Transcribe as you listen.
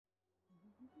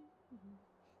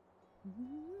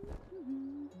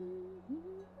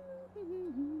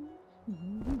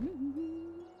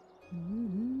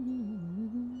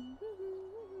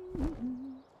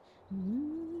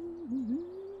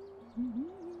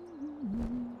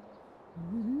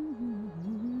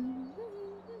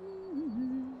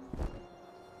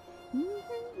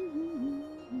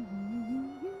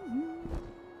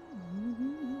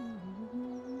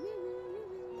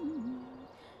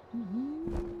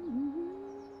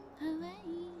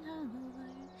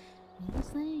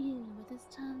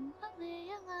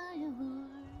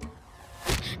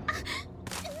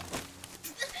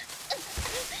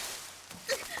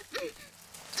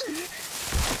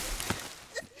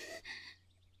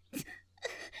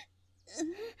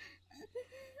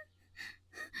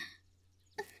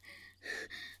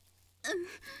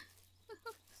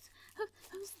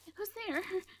Who's there?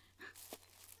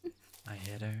 I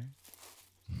hit her.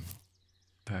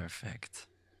 Perfect.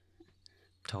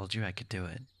 Told you I could do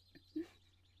it.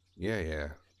 Yeah.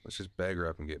 Let's just bag her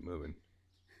up and get moving.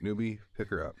 Newbie, pick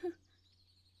her up.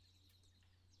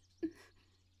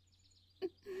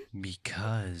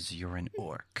 Because you're an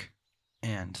orc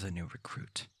and the new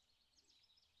recruit.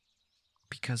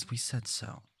 Because we said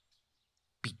so.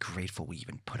 Be grateful we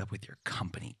even put up with your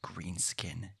company,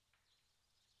 Greenskin.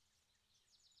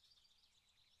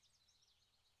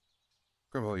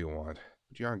 Grab all you want,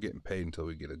 but you aren't getting paid until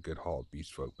we get a good haul of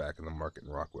beast folk back in the market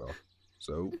in Rockwell.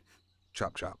 So,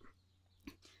 chop chop.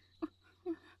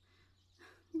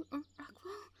 Rockwell?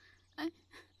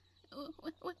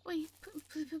 Wait,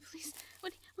 please.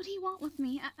 What do you want with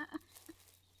me?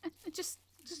 I just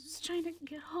trying to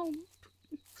get home.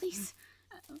 Please.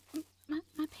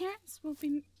 My parents will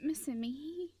be missing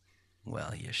me.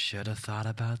 Well, you should have thought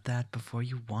about that before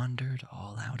you wandered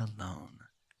all out alone,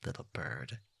 little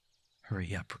bird.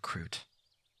 Hurry up, recruit.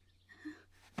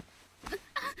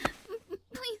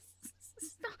 Please,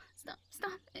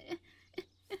 stop. It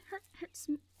hurts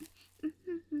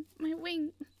my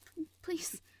wing.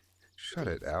 Please. Shut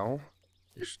it, Owl.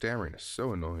 Your stammering is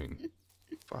so annoying.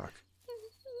 Fuck.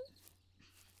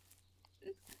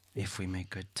 If we make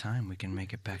good time, we can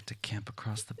make it back to camp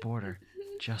across the border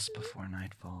just before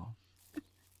nightfall.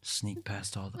 Sneak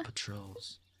past all the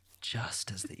patrols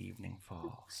just as the evening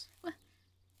falls.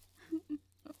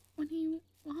 What do you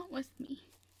want with me?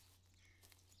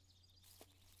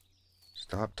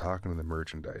 Stop talking to the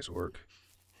merchandise, orc.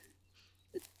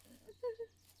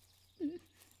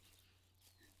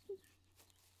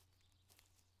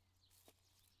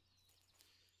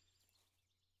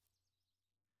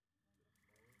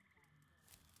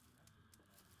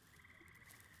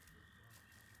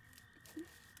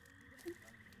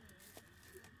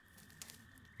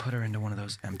 Put her into one of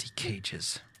those empty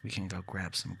cages. We can go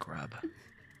grab some grub.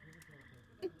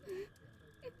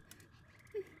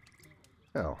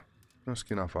 Hell, no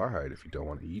skin off our hide if you don't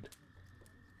want to eat.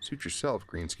 Suit yourself,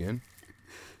 Greenskin.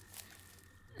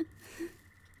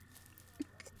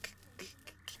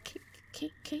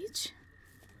 Cage?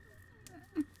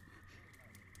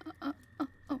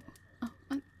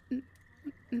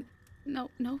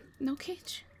 No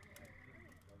cage.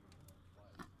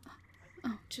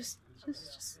 Oh, just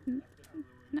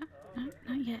not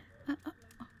yet.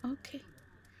 Okay.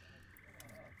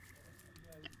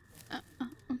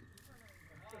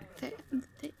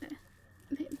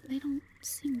 They don't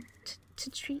seem to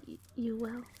treat you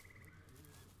well.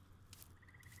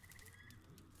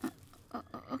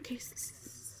 Okay,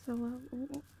 so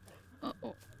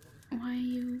why are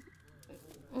you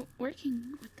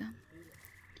working with them?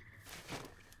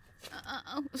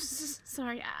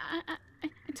 Sorry, I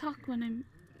talk when I'm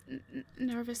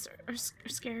nervous or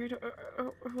scared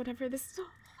or whatever this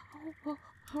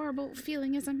horrible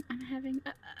feeling is I'm having.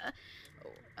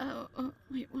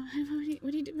 Wait, what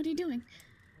are you doing?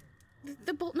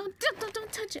 The bolt? No,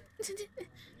 don't touch it.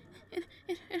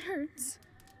 It hurts.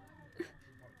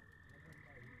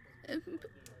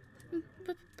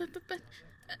 But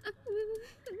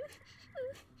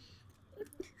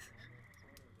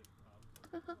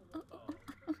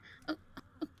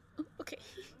okay.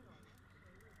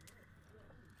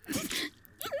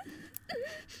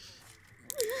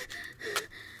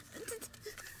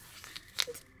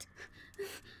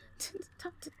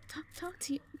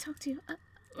 Talk to you.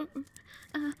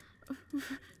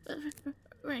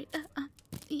 Right.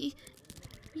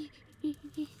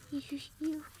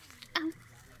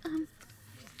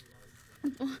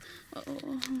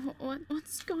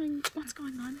 What's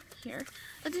going on here?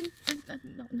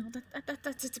 No,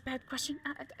 that's a bad question.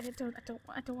 I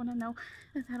don't want to know.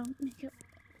 That'll make it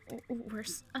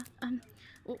worse.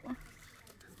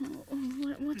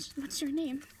 What's your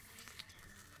name?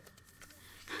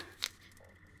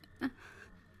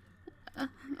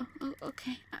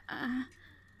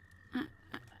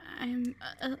 I'm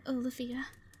Olivia.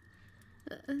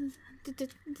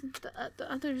 The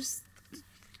others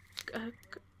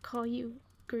call you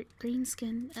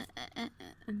Greenskin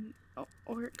and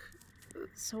Orc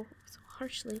so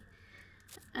harshly.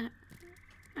 I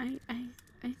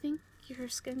think your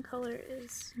skin color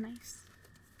is nice.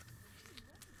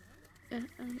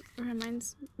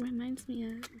 Reminds me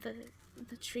of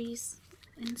the trees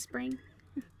in spring.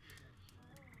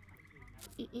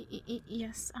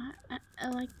 Yes, I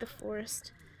like the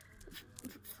forest.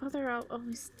 Father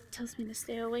always tells me to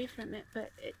stay away from it,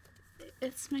 but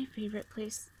it's my favorite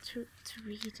place to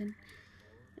read, and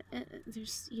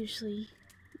there's usually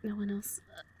no one else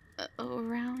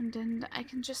around, and I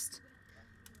can just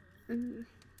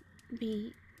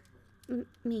be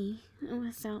me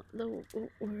without the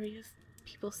worry of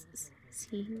people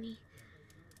seeing me.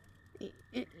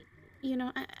 You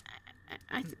know,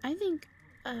 I think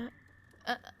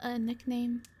a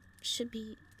nickname should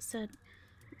be said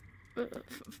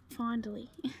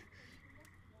fondly.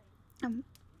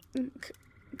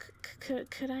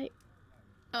 Could I,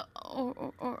 or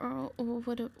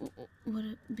would it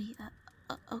be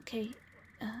okay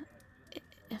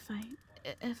if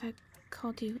I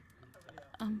called you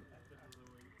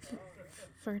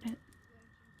verdant?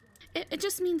 It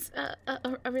just means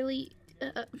a really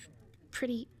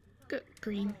pretty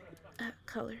green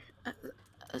color.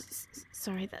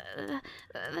 Sorry,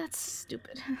 that's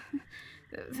stupid.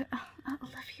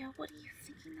 Olivia, what are you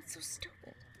thinking? That's so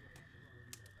stupid.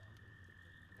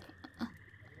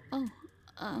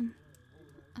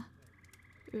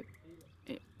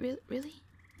 Really?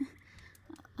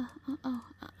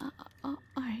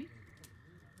 Alright.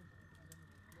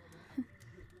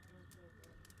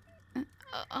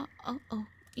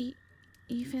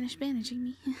 You finished bandaging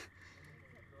me.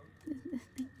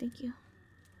 Thank you.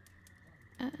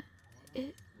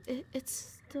 It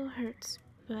still hurts,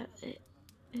 but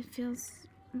it feels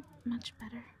much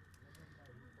better.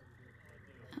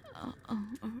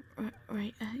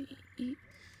 Right. You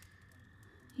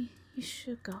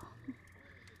should go.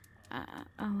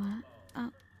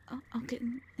 I'll get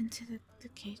into the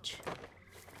cage.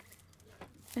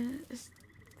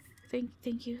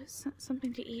 Thank you.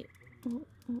 Something to eat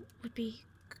would be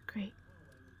great.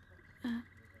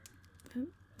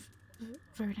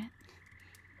 Verdant.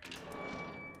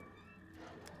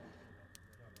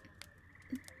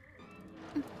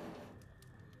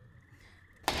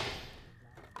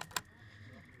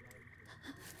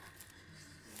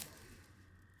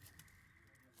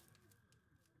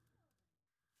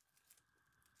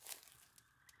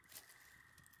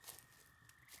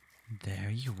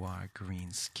 There you are,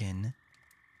 Greenskin.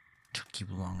 Took you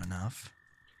long enough.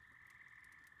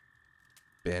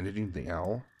 Bandaging the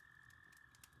owl?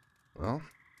 Well,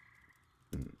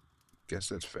 guess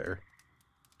that's fair.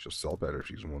 She'll sell better if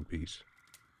she's in one piece.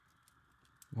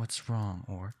 What's wrong,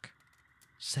 Orc?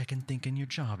 Second thinking your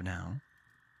job now?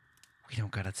 We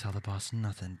don't gotta tell the boss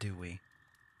nothing, do we?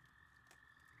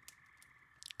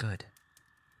 Good.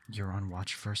 You're on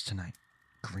watch first tonight,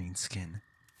 Greenskin.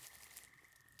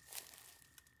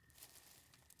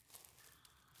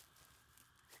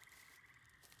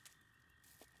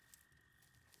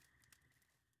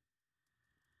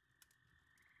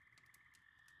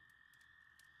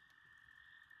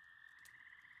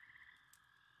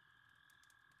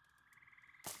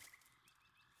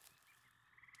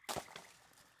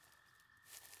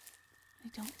 I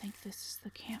don't think this is the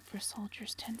camp for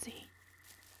soldiers, Tensi.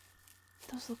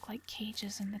 Those look like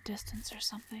cages in the distance or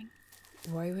something.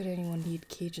 Why would anyone need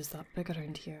cages that big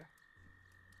around here?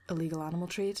 Illegal animal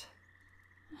trade?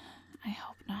 I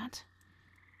hope not.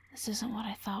 This isn't what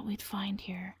I thought we'd find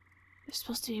here. There's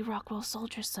supposed to be Rockwell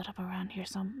soldiers set up around here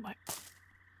somewhere.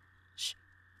 Shh.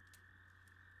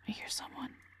 I hear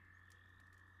someone.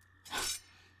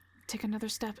 Take another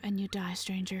step and you die,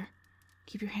 stranger.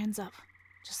 Keep your hands up.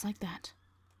 Just like that.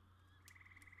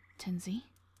 Tensi,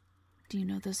 do you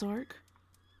know this orc?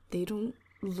 They don't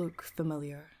look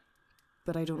familiar,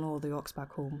 but I don't know all the orcs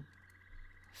back home.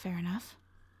 Fair enough.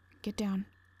 Get down.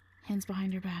 Hands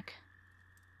behind your back.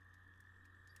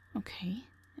 Okay,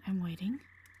 I'm waiting.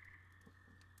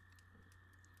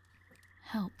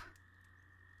 Help.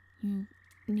 You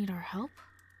need our help?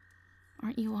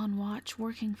 Aren't you on watch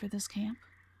working for this camp?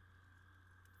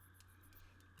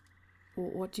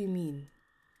 What do you mean?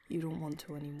 You don't want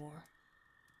to anymore?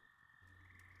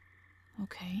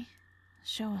 Okay,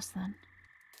 show us then.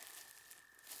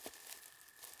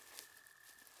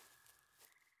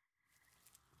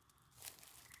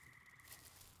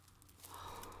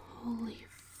 Holy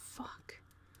fuck.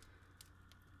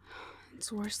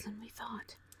 It's worse than we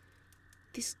thought.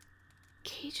 These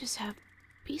cages have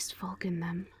beast folk in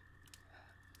them.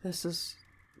 This is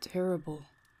terrible.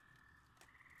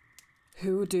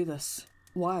 Who would do this?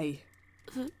 Why?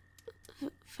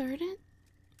 Verdant?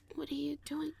 What are you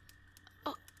doing?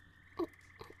 Oh,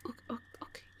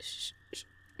 okay.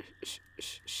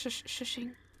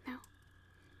 Shushing now.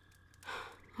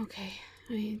 Okay,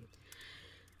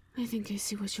 I think I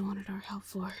see what you wanted our help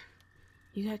for.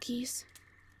 You got keys?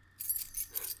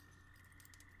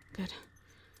 Good.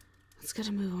 Let's get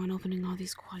a move on opening all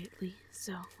these quietly,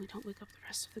 so we don't wake up the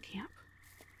rest of the camp.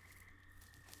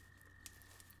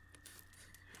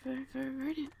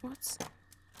 Verdant, what's...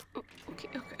 Oh, okay.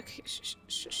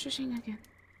 Shushing again.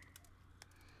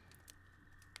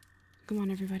 Come on,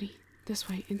 everybody. This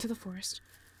way, into the forest.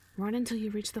 Run until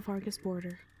you reach the farthest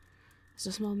border. It's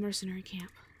a small mercenary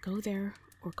camp. Go there,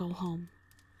 or go home.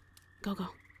 Go.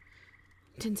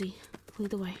 Tensi,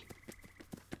 lead the way.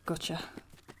 Gotcha.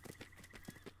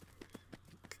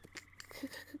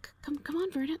 Come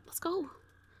on, Verdant, let's go.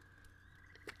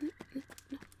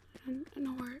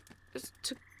 Nowhere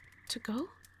to go?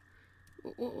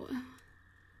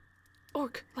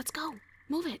 Orc, let's go.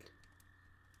 Move it.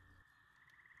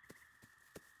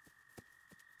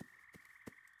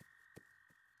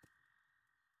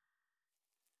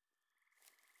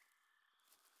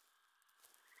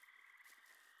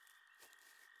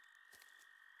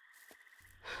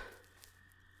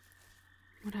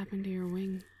 What happened to your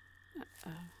wing?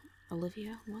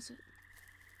 Olivia, was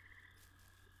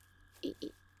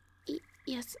it?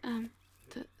 Yes,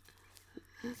 the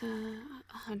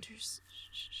hunters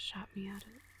shot me out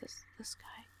of the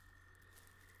sky.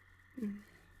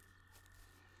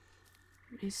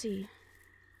 I see.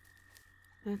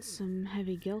 That's some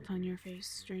heavy guilt on your face,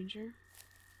 stranger.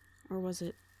 Or was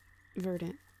it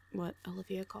Verdant, what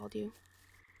Olivia called you?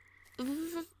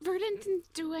 Verdant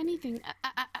didn't do anything.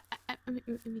 I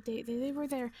mean, they were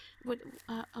there with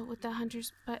the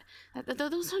hunters, but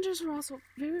those hunters were also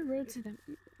very rude to them.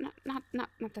 Not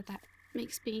that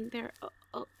makes being there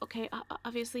okay.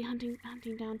 Obviously, hunting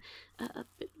down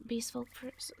beast folk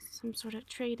for some sort of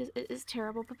trade is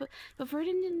terrible. But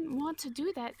Verdant didn't want to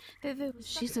do that.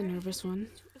 She's a nervous one.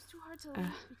 It's too hard to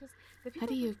leave because the people.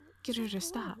 How do you get her to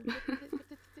stop?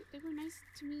 They were nice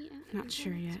to me. Not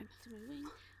sure yet. To my wing.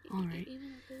 All right.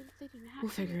 Even if they didn't have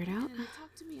we'll figure it out. And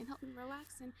talk to me and help me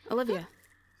relax and... Olivia.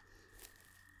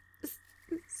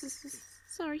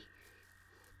 Sorry.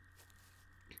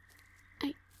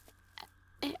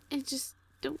 I just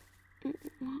don't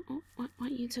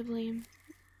want you to blame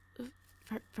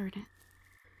Verdant.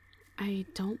 I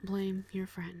don't blame your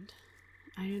friend.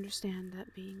 I understand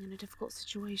that being in a difficult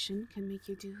situation can make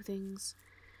you do things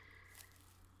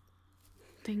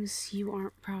you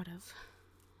aren't proud of.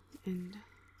 And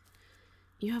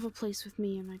you have a place with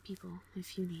me and my people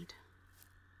if you need.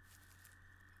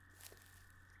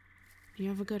 You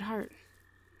have a good heart.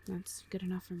 That's good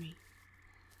enough for me.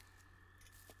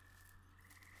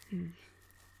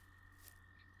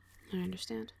 I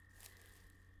understand.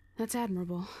 That's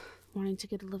admirable, wanting to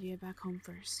get Olivia back home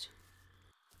first.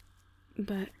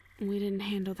 But we didn't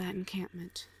handle that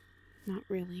encampment. Not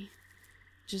really.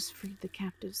 Just freed the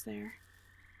captives there.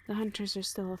 The hunters are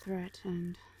still a threat,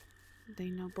 and they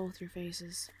know both your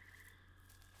faces.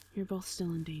 You're both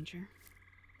still in danger.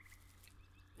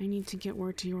 I need to get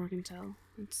word to Jorgentel.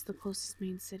 It's the closest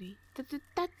main city.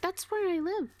 That's where I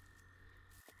live.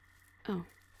 Oh,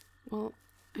 well,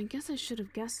 I guess I should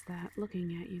have guessed that,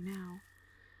 looking at you now.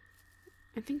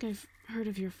 I think I've heard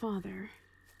of your father.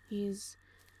 He's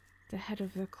the head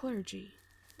of the clergy,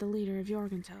 the leader of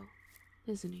Jorgentel,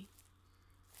 isn't he?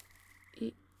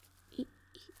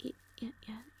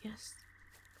 Yes.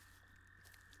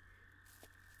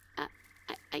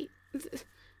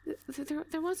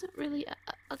 There wasn't really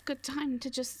a good time to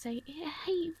just say,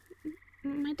 hey,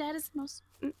 my dad is the most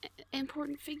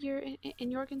important figure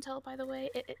in Jorgentel, by the way.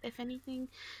 If anything,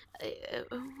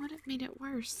 would have made it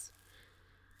worse.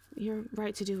 You're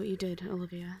right to do what you did,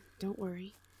 Olivia. Don't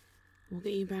worry. We'll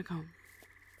get you back home.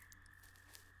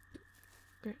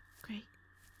 Great.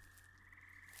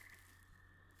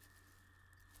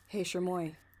 Hey,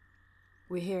 Shor'moi.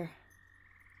 We're here.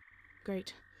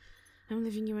 Great. I'm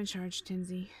leaving you in charge,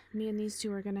 Tensi. Me and these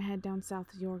two are gonna head down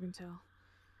south to Jorgentel.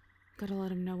 Gotta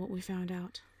let him know what we found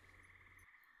out.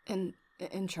 In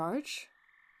charge?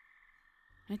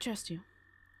 I trust you.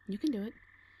 You can do it.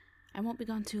 I won't be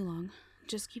gone too long.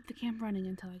 Just keep the camp running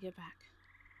until I get back.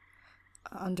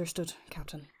 Understood,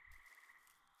 Captain.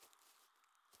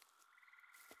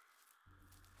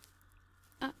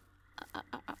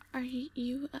 Are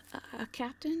you a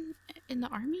captain in the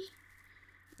army?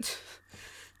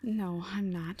 No,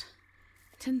 I'm not.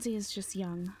 Tensi is just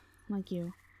young. like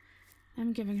you.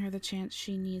 I'm giving her the chance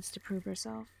she needs to prove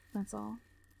herself, that's all.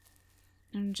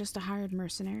 I'm just a hired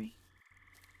mercenary.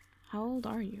 How old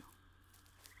are you?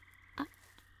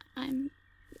 I'm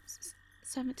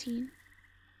 17.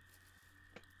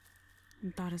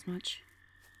 I thought as much.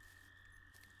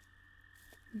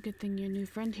 Good thing your new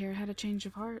friend here had a change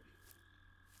of heart.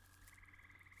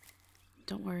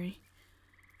 Don't worry.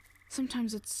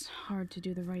 Sometimes it's hard to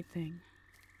do the right thing.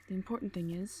 The important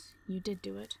thing is, you did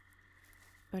do it.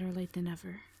 Better late than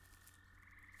never.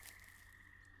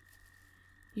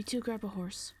 You two grab a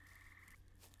horse.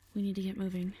 We need to get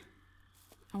moving.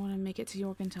 I want to make it to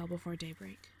Yorkentel before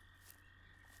daybreak.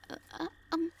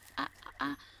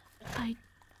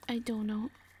 I don't know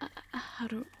how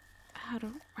to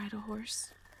ride a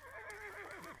horse.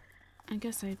 I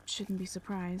guess I shouldn't be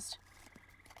surprised.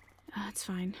 It's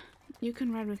fine. You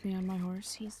can ride with me on my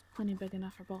horse. He's plenty big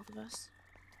enough for both of us.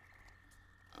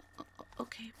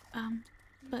 Okay,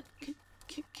 but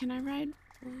can I ride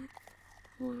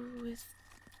with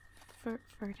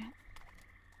Ferdinand?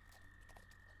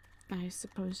 I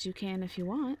suppose you can if you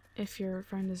want, if your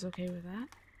friend is okay with that.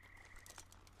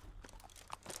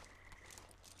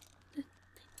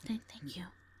 Thank you,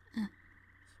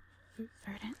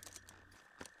 Ferdinand.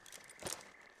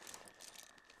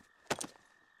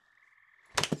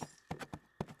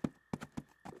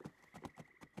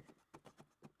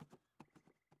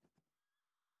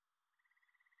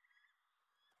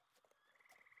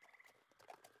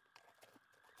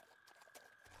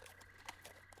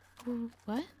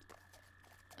 What?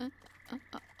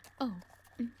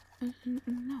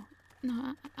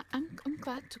 No, I'm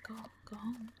glad to go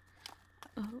home.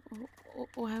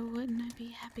 Why wouldn't I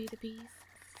be happy to be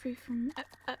free from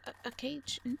a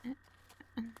cage and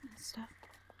stuff?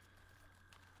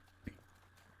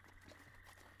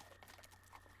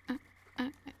 I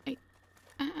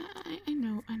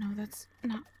know that's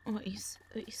not what you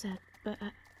said, but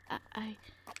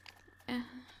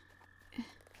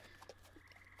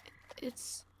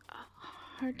it's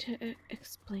hard to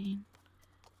explain.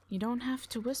 You don't have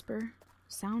to whisper.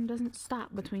 Sound doesn't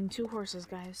stop between two horses,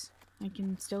 guys. I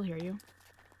can still hear you.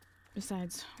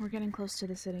 Besides, we're getting close to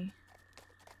the city.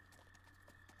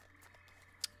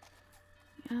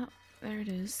 Yep, there it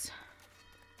is.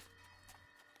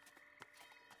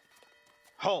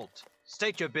 Halt!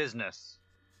 State your business.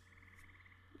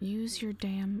 Use your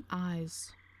damn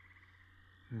eyes.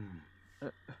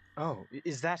 Oh,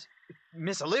 is that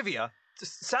Miss Olivia?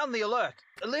 Sound the alert.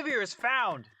 Olivia is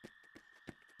found.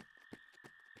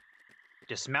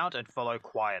 Dismount and follow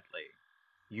quietly.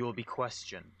 You will be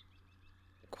questioned.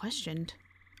 Questioned?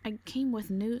 I came with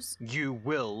news. You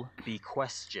will be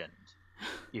questioned.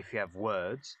 If you have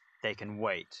words, they can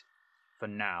wait. For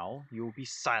now, you will be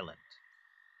silent.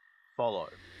 Follow.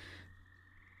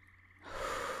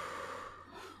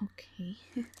 Okay.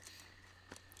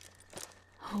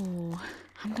 Oh,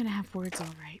 I'm gonna have words, all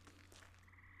right.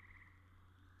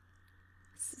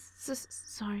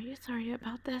 Sorry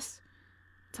about this.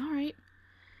 It's all right.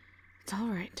 It's all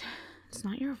right. It's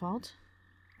not your fault.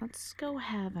 Let's go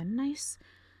have a nice,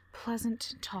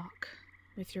 pleasant talk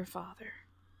with your father.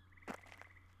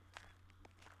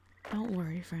 Don't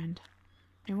worry, friend.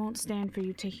 I won't stand for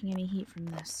you taking any heat from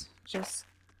this. Just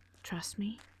trust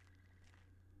me.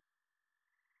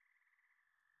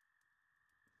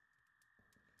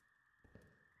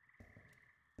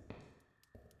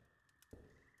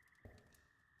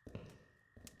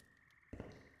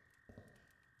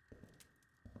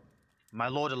 My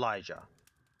Lord Elijah,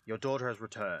 your daughter has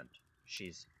returned.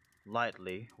 She's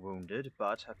lightly wounded,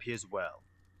 but appears well.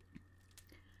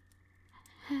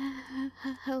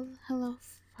 Hello,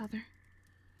 Father.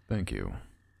 Thank you.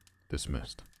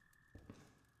 Dismissed.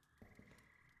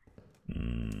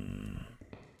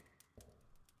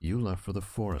 You left for the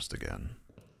forest again,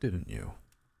 didn't you?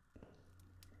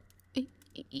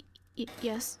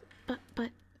 Yes, but...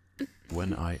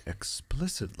 When I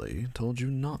explicitly told you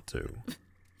not to.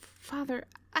 Father,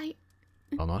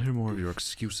 I'll not hear more of your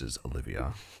excuses,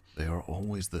 Olivia. They are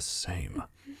always the same.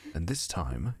 And this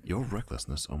time, your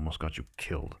recklessness almost got you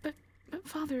killed. But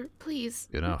Father, please...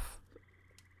 Enough.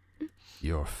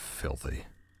 You're filthy.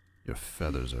 Your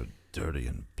feathers are dirty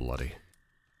and bloody.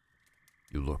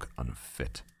 You look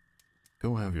unfit.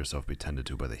 Go have yourself be tended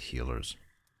to by the healers.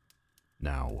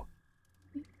 Now.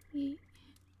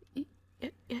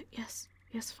 Yes,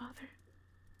 Father.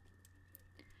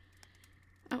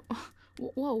 Oh,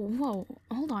 whoa,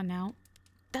 hold on now.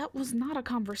 That was not a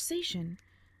conversation.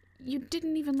 You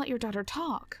didn't even let your daughter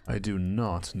talk. I do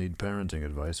not need parenting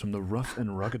advice from the rough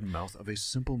and rugged mouth of a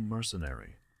simple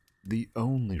mercenary. The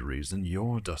only reason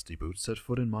your dusty boots set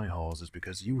foot in my halls is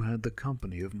because you had the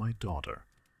company of my daughter.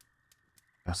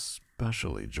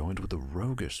 Especially joined with the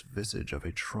roguish visage of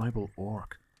a tribal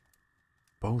orc.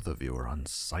 Both of you are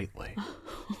unsightly.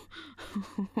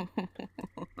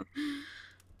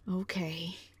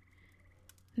 Okay.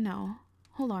 No,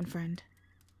 hold on, friend.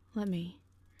 Let me.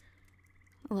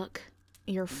 Look,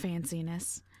 your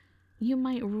fanciness. You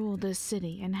might rule this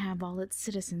city and have all its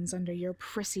citizens under your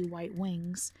prissy white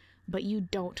wings, but you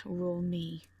don't rule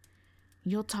me.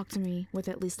 You'll talk to me with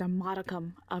at least a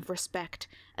modicum of respect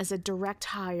as a direct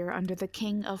hire under the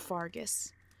King of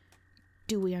Fargus.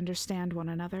 Do we understand one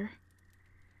another?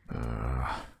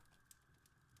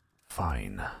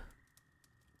 Fine.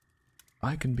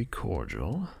 I can be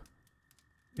cordial,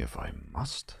 if I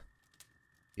must,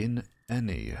 in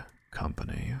any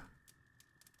company.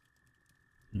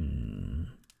 You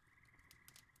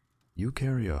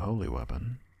carry a holy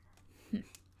weapon.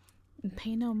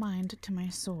 Pay no mind to my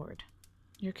sword.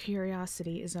 Your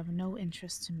curiosity is of no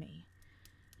interest to me.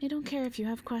 I don't care if you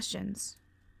have questions.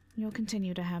 You'll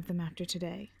continue to have them after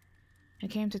today. I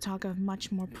came to talk of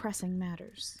much more pressing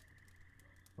matters.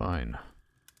 Fine.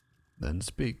 Then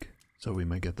speak, so we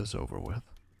may get this over with.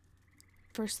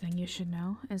 First thing you should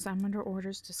know is I'm under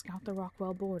orders to scout the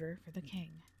Rockwell border for the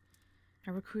king.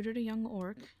 I recruited a young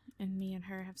orc, and me and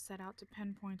her have set out to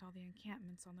pinpoint all the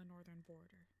encampments on the northern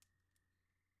border.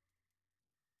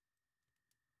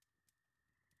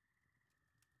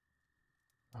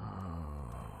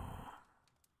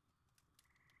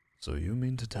 So you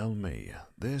mean to tell me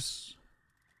this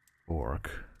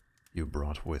orc you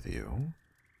brought with you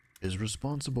is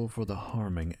responsible for the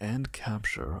harming and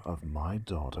capture of my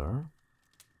daughter?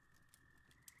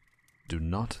 Do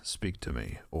not speak to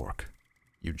me, orc.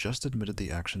 You just admitted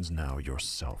the actions now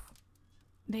yourself.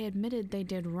 They admitted they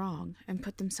did wrong and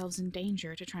put themselves in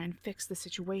danger to try and fix the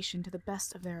situation to the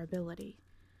best of their ability.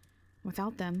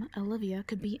 Without them, Olivia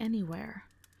could be anywhere,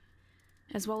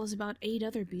 as well as about 8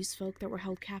 other beast folk that were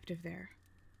held captive there.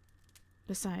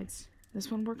 Besides,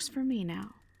 this one works for me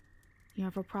now. You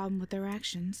have a problem with their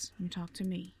actions, you talk to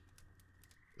me.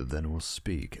 Then we'll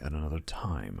speak at another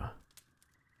time.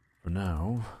 For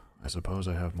now, I suppose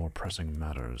I have more pressing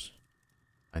matters.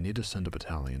 I need to send a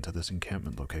battalion to this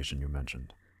encampment location you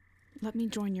mentioned. Let me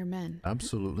join your men.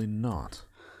 Absolutely not.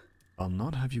 I'll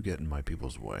not have you get in my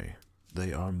people's way.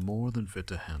 They are more than fit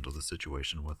to handle the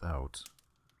situation without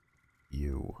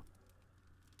you.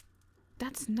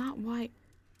 That's not why...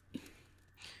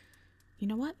 You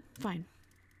know what? Fine.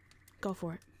 Go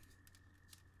for it.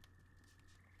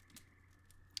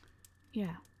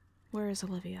 Yeah. Where is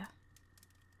Olivia?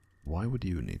 Why would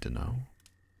you need to know?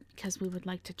 Because we would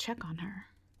like to check on her.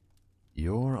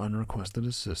 Your unrequested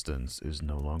assistance is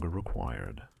no longer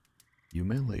required. You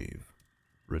may leave.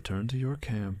 Return to your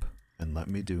camp and let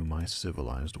me do my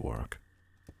civilized work.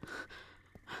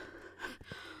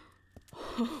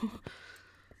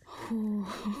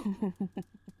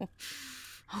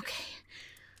 Okay.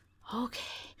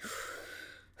 Okay.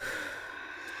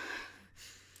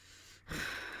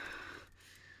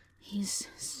 He's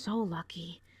so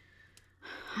lucky.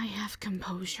 I have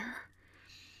composure.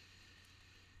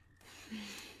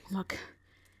 Look,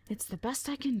 it's the best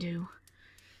I can do.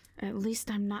 At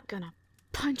least I'm not gonna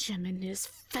punch him in his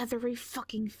feathery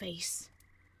fucking face.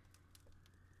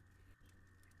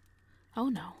 Oh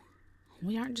no,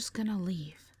 we aren't just gonna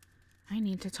leave. I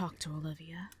need to talk to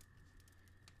Olivia.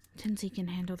 Tensi can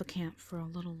handle the camp for a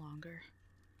little longer.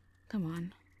 Come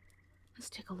on, let's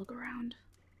take a look around.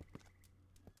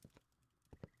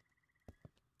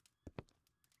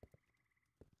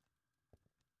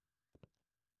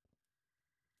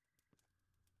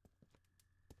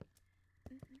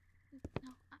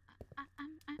 No,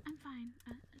 I'm fine.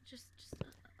 Just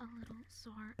a little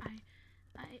sore. I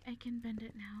can bend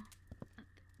it now.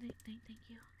 Thank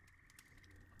you.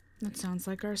 That sounds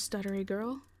like our stuttery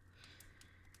girl.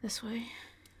 This way.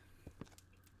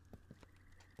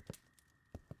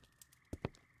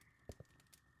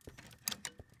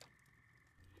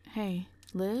 Hey,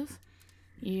 Liv?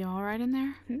 You alright in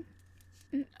there?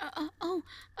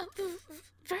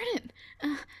 Verdant!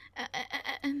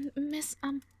 And Miss,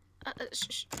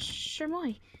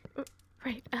 Shor'moi.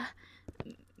 Right,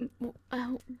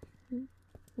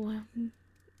 well,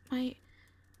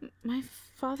 my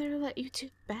father let you two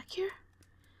back here?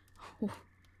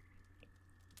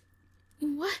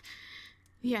 What?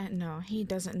 Yeah, no, he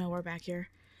doesn't know we're back here.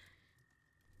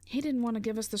 He didn't want to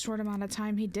give us the short amount of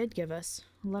time he did give us,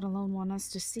 let alone want us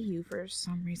to see you for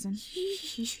some reason.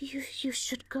 You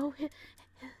should go.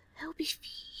 He'll be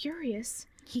furious.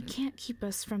 He can't keep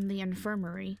us from the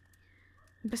infirmary.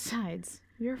 Besides,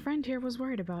 Your friend here was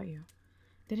worried about you.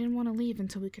 They didn't want to leave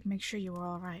until we could make sure you were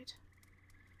alright.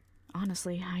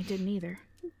 Honestly, I didn't either.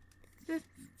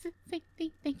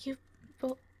 Thank you,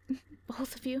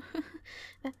 both of you.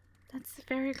 That's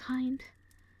very kind.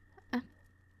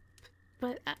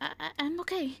 But I'm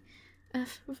okay.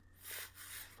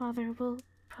 Father will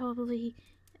probably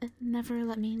never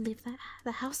let me leave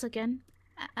the house again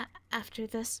after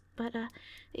this, but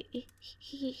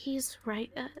he's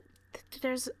right.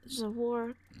 There's a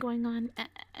war going on,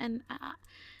 and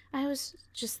I was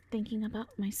just thinking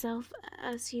about myself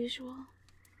as usual.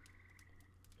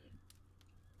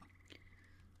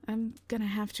 I'm gonna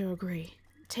have to agree.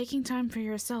 Taking time for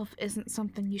yourself isn't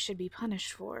something you should be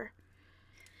punished for.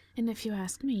 And if you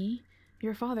ask me,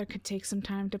 your father could take some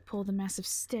time to pull the massive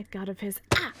stick out of his—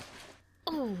 Ah!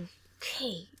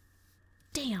 Okay.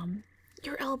 Damn.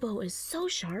 Your elbow is so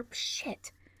sharp.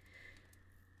 Shit.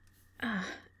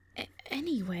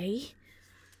 Anyway.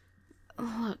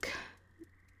 Look.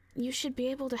 You should be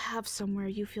able to have somewhere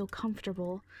you feel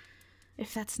comfortable.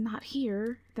 If that's not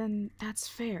here, then that's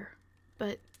fair.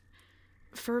 But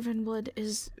Fervenwood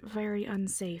is very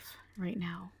unsafe right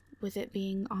now, with it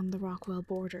being on the Rockwell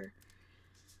border.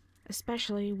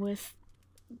 Especially with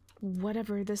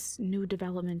whatever this new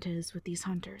development is with these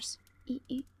hunters.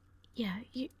 Yeah,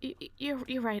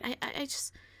 you're right. I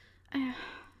just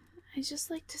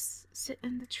like to sit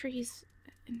in the trees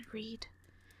and read.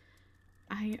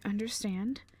 I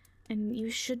understand, and you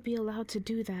should be allowed to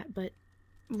do that, but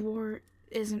war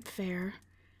isn't fair,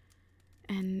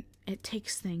 and it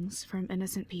takes things from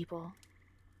innocent people.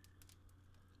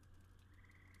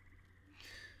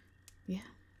 Yeah,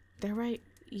 they're right.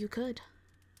 You could.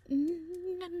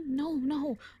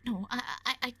 No,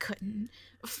 I couldn't.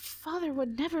 Father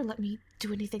would never let me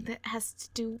do anything that has to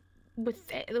do with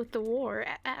the war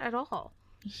at all.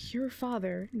 Your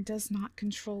father does not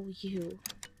control you.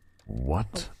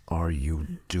 What are you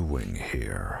doing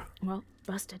here? Well,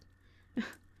 busted.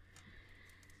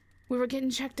 We were getting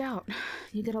checked out.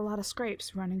 You get a lot of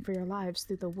scrapes running for your lives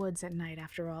through the woods at night,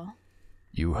 after all.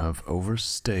 You have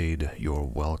overstayed your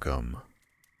welcome.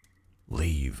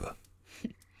 Leave.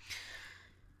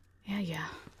 Yeah,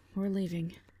 we're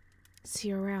leaving. See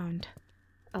you around,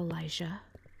 Elijah.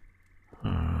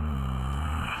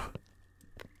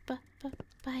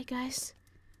 Bye, guys.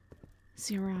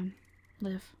 See you around.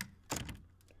 Liv.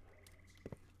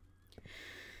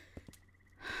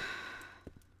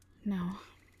 No,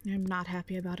 I'm not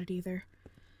happy about it either.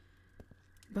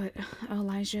 But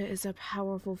Elijah is a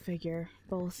powerful figure,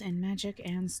 both in magic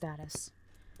and status.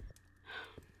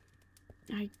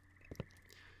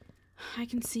 I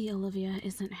can see Olivia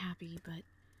isn't happy, but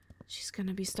she's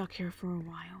gonna be stuck here for a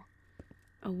while.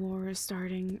 A war is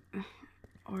starting,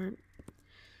 or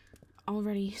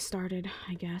already started,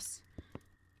 I guess.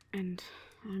 And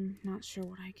I'm not sure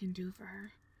what I can do for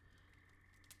her.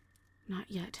 Not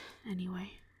yet,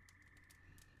 anyway.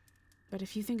 But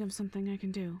if you think of something I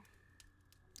can do,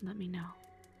 let me know.